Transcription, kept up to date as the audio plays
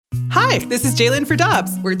Hi, this is Jalen for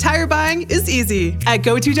Dobbs, where tire buying is easy. At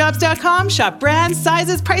GoToDobbs.com, shop brands,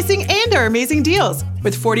 sizes, pricing, and our amazing deals.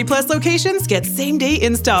 With 40-plus locations, get same-day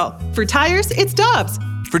install. For tires, it's Dobbs.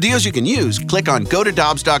 For deals you can use, click on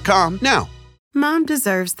GoToDobbs.com now. Mom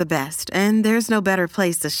deserves the best, and there's no better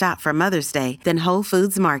place to shop for Mother's Day than Whole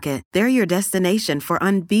Foods Market. They're your destination for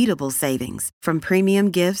unbeatable savings, from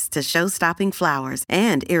premium gifts to show-stopping flowers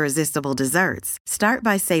and irresistible desserts. Start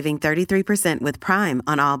by saving 33% with Prime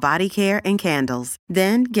on all body care and candles.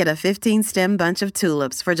 Then get a 15-stem bunch of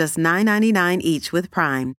tulips for just $9.99 each with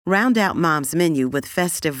Prime. Round out Mom's menu with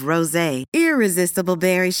festive rosé, irresistible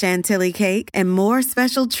berry chantilly cake, and more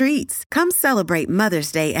special treats. Come celebrate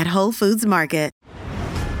Mother's Day at Whole Foods Market.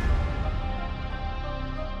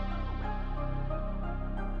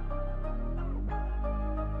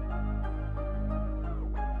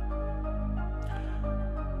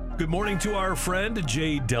 Good morning to our friend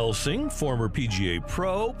Jay Delsing, former PGA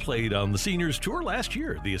pro, played on the Seniors Tour last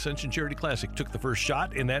year. The Ascension Charity Classic took the first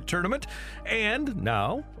shot in that tournament, and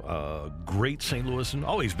now great St. Louisan,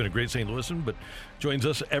 always been a great St. Louisan, but joins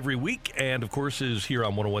us every week, and of course is here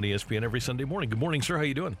on 101 ESPN every Sunday morning. Good morning, sir. How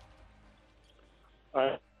you doing?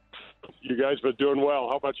 You guys been doing well.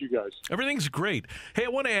 How about you guys? Everything's great. Hey, I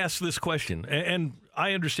want to ask this question, and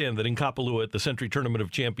I understand that in Kapalua at the Century Tournament of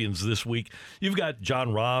Champions this week, you've got John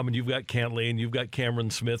Rahm, and you've got Cantlay, and you've got Cameron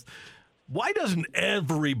Smith. Why doesn't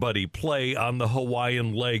everybody play on the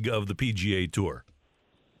Hawaiian leg of the PGA Tour?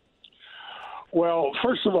 Well,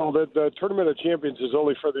 first of all, the Tournament of Champions is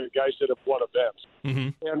only for the guys that have won events.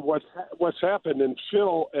 Mm-hmm. And what's happened, and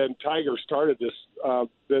Phil and Tiger started this,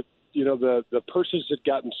 that the purses had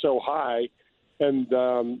gotten so high, and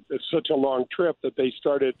it's such a long trip that they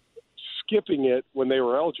started skipping it when they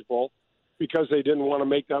were eligible because they didn't want to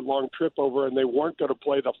make that long trip over, and they weren't going to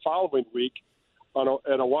play the following week at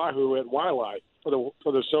Oahu at Wailea for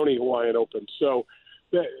the Sony Hawaiian Open. So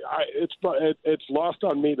it's lost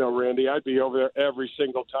on me though, Randy. I'd be over there every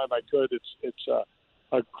single time I could. It's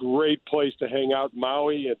a great place to hang out.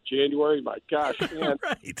 Maui in January. My gosh, man.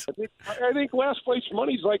 Right. I think last place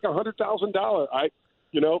money's like $100,000.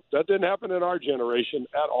 That didn't happen in our generation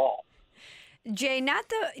at all. Jay, not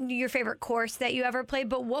your favorite course that you ever played,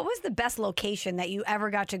 but what was the best location that you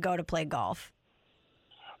ever got to go to play golf?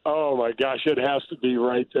 Oh my gosh, it has to be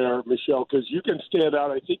right there, Michelle, because you can stand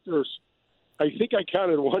out. I think I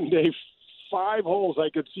counted one day 5 holes I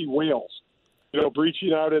could see whales,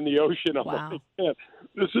 breaching out in the ocean. I'm like, man,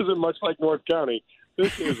 this isn't much like North County.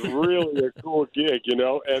 This is really a cool gig,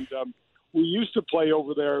 and we used to play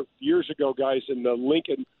over there years ago, guys, in the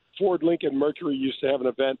Ford Lincoln Mercury used to have an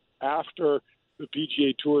event after the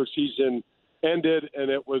PGA Tour season ended, and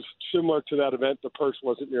it was similar to that event. The purse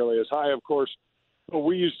wasn't nearly as high, of course, but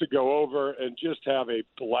we used to go over and just have a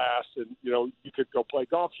blast. And, you could go play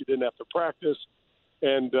golf. You didn't have to practice.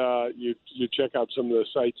 And you check out some of the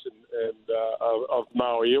sights of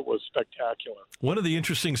Maui. It was spectacular. One of the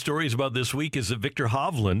interesting stories about this week is that Victor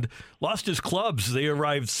Hovland lost his clubs. They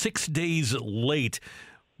arrived 6 days late.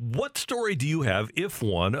 What story do you have, if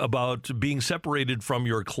one, about being separated from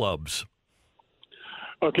your clubs?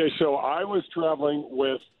 Okay, so I was traveling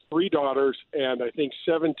with 3 daughters and I think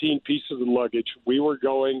 17 pieces of luggage. We were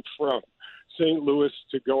going from St. Louis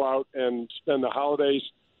to go out and spend the holidays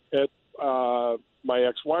at my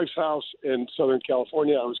ex-wife's house in Southern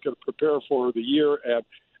California. I was going to prepare for the year, and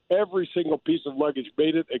every single piece of luggage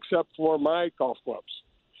made it except for my golf clubs,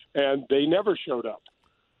 and they never showed up.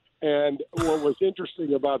 And what was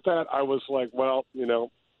interesting about that, I was like, well,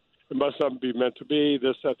 it must not be meant to be,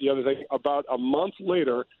 this, that, the other thing. About a month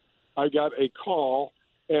later, I got a call,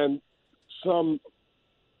 and some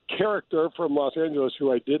character from Los Angeles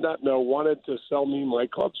who I did not know wanted to sell me my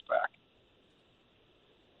clubs back.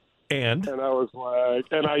 And I was like,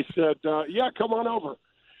 and I said, yeah, come on over.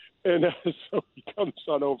 And so he comes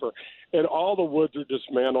on over, and all the woods are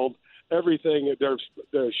dismantled. Everything, their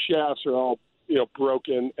shafts are all,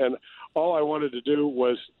 broken. And all I wanted to do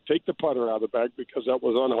was take the putter out of the bag because that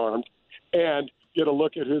was unharmed and get a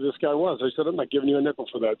look at who this guy was. I said, I'm not giving you a nickel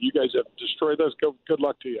for that. You guys have destroyed this. Good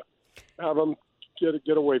luck to you. Have them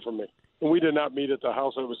get away from me. And we did not meet at the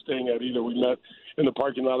house I was staying at either. We met in the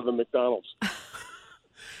parking lot of a McDonald's.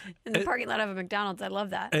 In the parking lot of a McDonald's. I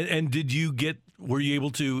love that. And were you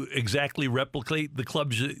able to exactly replicate the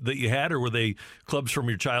clubs that you had, or were they clubs from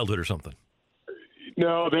your childhood or something?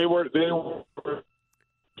 No, they were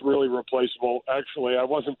really replaceable. Actually, I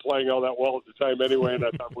wasn't playing all that well at the time anyway, and I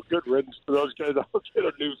thought, well, good riddance to those guys. I'll get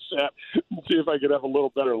a new set and see if I could have a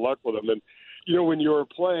little better luck with them. And, when you were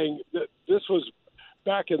playing, this was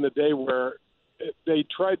back in the day where they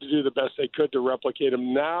tried to do the best they could to replicate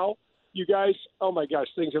them. Now you guys, oh my gosh,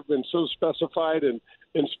 things have been so specified and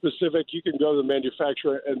specific. You can go to the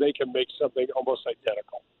manufacturer and they can make something almost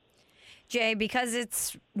identical. Jay, because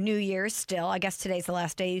it's New Year's still, I guess today's the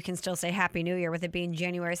last day, you can still say Happy New Year with it being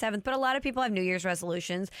January 7th, but a lot of people have New Year's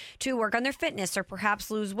resolutions to work on their fitness or perhaps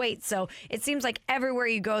lose weight. So it seems like everywhere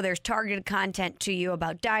you go, there's targeted content to you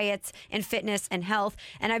about diets and fitness and health.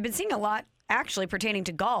 And I've been seeing a lot actually pertaining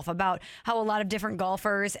to golf about how a lot of different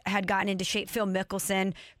golfers had gotten into shape. Phil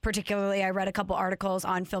Mickelson, particularly, I read a couple articles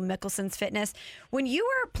on Phil Mickelson's fitness. When you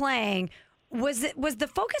were playing, was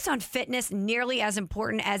the focus on fitness nearly as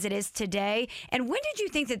important as it is today? And when did you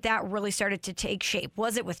think that really started to take shape?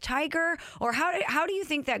 Was it with Tiger? Or how do you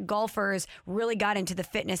think that golfers really got into the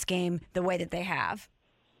fitness game the way that they have?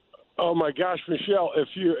 Oh, my gosh, Michelle,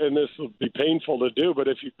 and this will be painful to do, but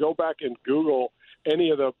if you go back and Google any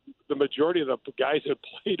of the majority of the guys that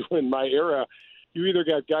played in my era, you either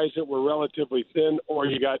got guys that were relatively thin or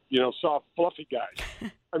you got, soft, fluffy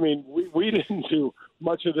guys. I mean, we didn't do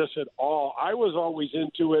much of this at all. I was always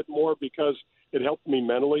into it more because it helped me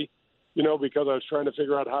mentally, because I was trying to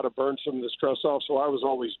figure out how to burn some of the stress off. So I was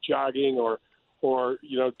always jogging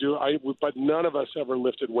but none of us ever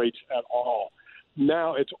lifted weights at all.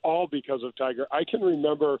 Now it's all because of Tiger. I can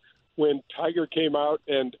remember when Tiger came out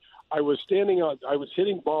and I was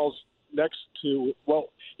hitting balls next to,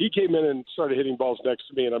 he came in and started hitting balls next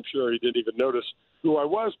to me, and I'm sure he didn't even notice who I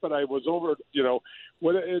was, but I was over,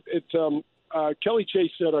 when Kelly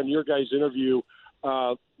Chase said on your guys' interview,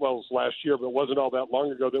 it was last year, but it wasn't all that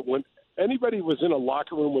long ago, that when anybody was in a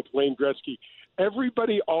locker room with Wayne Gretzky,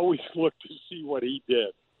 everybody always looked to see what he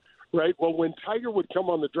did, right? Well, when Tiger would come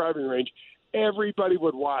on the driving range, everybody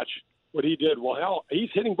would watch what he did. Well, hell, he's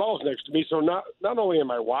hitting balls next to me, so not only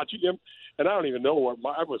am I watching him, and I don't even know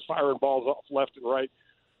I was firing balls off left and right,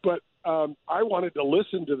 but I wanted to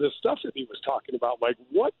listen to this stuff that he was talking about. Like,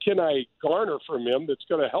 what can I garner from him that's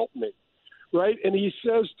going to help me, right? And he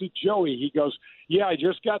says to Joey, he goes, yeah, I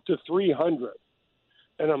just got to 300.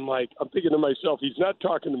 And I'm thinking to myself, he's not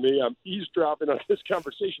talking to me. I'm eavesdropping on this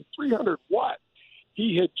conversation. 300 what?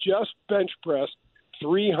 He had just bench pressed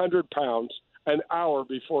 300 pounds an hour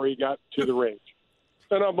before he got to the range.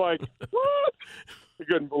 And I'm like, what?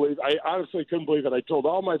 I honestly couldn't believe it. I told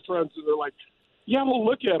all my friends, and they're like, yeah, well,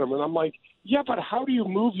 look at him. And I'm like, yeah, but how do you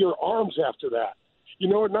move your arms after that?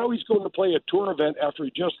 Now he's going to play a tour event after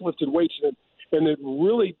he just lifted weights, and it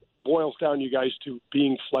really boils down, you guys, to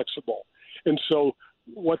being flexible. And so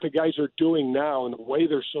what the guys are doing now and the way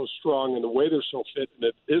they're so strong and the way they're so fit, and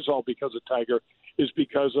it is all because of Tiger, is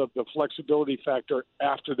because of the flexibility factor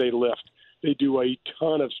after they lift. They do a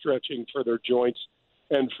ton of stretching for their joints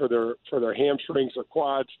and for their hamstrings, their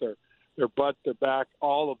quads, their butt, their back,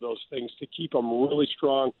 all of those things to keep them really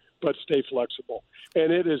strong but stay flexible.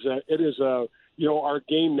 And it is our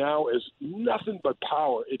game now is nothing but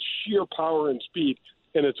power. It's sheer power and speed,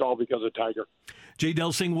 and it's all because of Tiger. Jay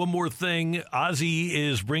Delsing, one more thing. Ozzie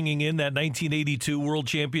is bringing in that 1982 World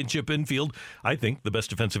Championship infield, I think the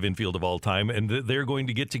best defensive infield of all time, and they're going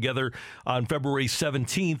to get together on February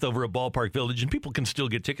 17th over at Ballpark Village, and people can still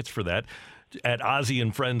get tickets for that at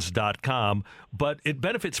OzzieandFriends.com, but it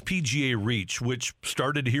benefits PGA Reach, which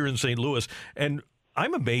started here in St. Louis, and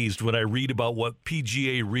I'm amazed when I read about what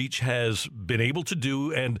PGA Reach has been able to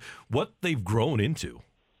do and what they've grown into.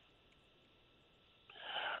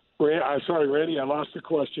 I'm sorry, Randy, I lost the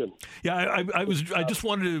question. Yeah, I just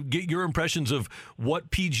wanted to get your impressions of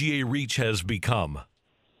what PGA Reach has become.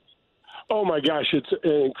 Oh, my gosh, it's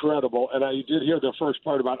incredible. And I did hear the first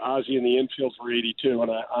part about Ozzie and the infield for 82,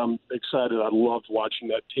 and I'm excited. I loved watching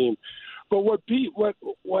that team. But what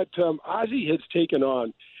Ozzie has taken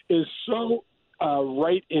on is so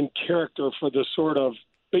right in character for the sort of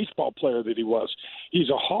baseball player that he was.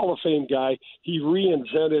 He's a Hall of Fame guy. He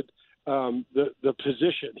reinvented the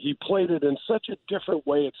position. He played it in such a different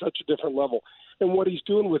way at such a different level. And what he's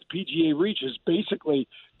doing with PGA Reach is basically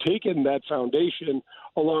taking that foundation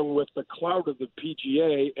along with the clout of the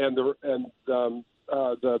PGA and the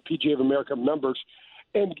PGA of America members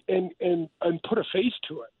and put a face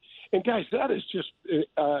to it. And guys, that is just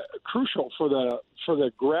crucial for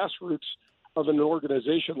the grassroots of an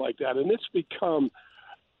organization like that. And it's become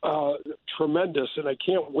tremendous, and I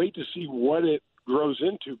can't wait to see what it grows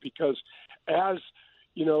into, because as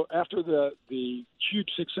you know, after the huge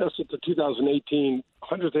success at the 2018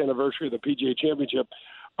 100th anniversary of the PGA Championship,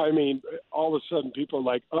 I mean, all of a sudden people are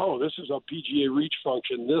like, oh, this is a PGA Reach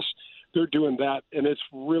function. They're doing that, and it's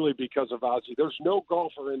really because of Ozzie. There's no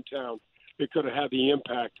golfer in town that could have had the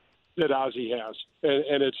impact that Ozzie has,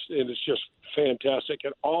 and it's just fantastic.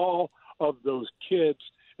 And all of those kids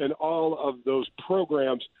and all of those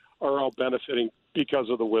programs are all benefiting because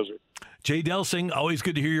of the Wizard. Jay Delsing, always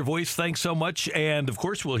good to hear your voice. Thanks so much. And, of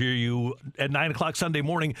course, we'll hear you at 9 o'clock Sunday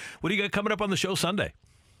morning. What do you got coming up on the show Sunday?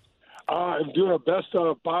 I'm doing a best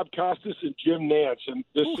of Bob Costas and Jim Nance, and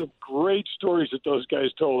there's some great stories that those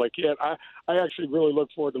guys told. I actually really look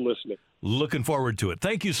forward to listening. Looking forward to it.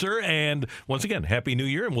 Thank you, sir. And once again, Happy New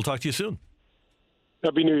Year, and we'll talk to you soon.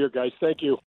 Happy New Year, guys. Thank you.